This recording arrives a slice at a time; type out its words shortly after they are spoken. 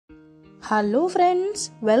Hello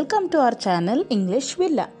friends, welcome to our channel English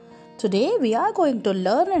Villa. Today we are going to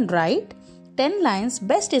learn and write 10 lines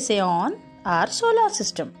best essay on our solar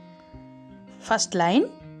system. First line,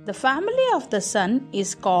 the family of the sun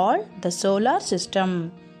is called the solar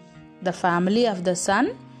system. The family of the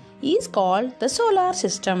sun is called the solar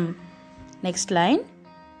system. Next line,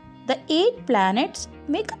 the 8 planets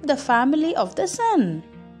make up the family of the sun.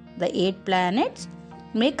 The 8 planets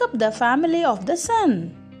make up the family of the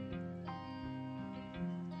sun.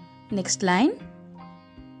 Next line,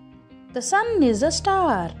 the sun is a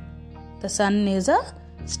star. The sun is a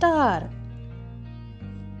star.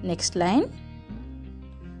 Next line,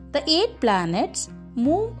 the 8 planets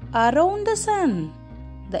move around the sun.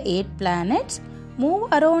 The 8 planets move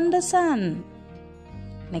around the sun.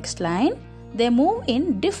 Next line, they move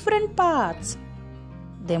in different paths.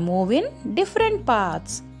 They move in different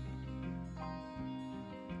paths.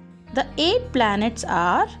 The 8 planets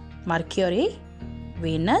are Mercury,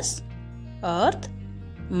 Venus, Earth,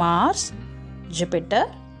 Mars, Jupiter,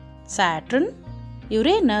 Saturn,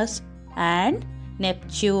 Uranus and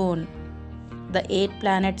Neptune. The 8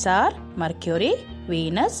 planets are Mercury,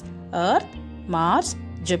 Venus, Earth, Mars,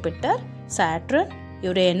 Jupiter, Saturn,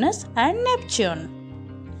 Uranus and Neptune.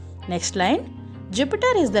 Next line,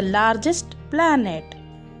 Jupiter is the largest planet.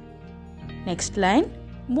 Next line,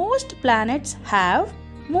 most planets have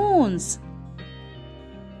moons.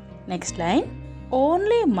 Next line,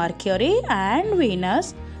 only Mercury and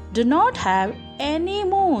Venus do not have any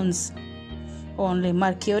moons. Only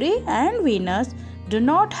Mercury and Venus do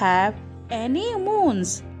not have any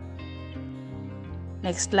moons.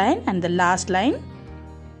 Next line and the last line,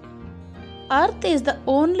 Earth is the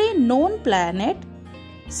only known planet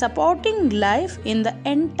supporting life in the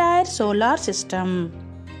entire solar system.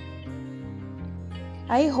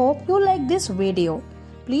 I hope you like this video.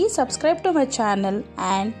 Please subscribe to my channel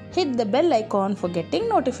and hit the bell icon for getting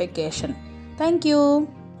notification. Thank you.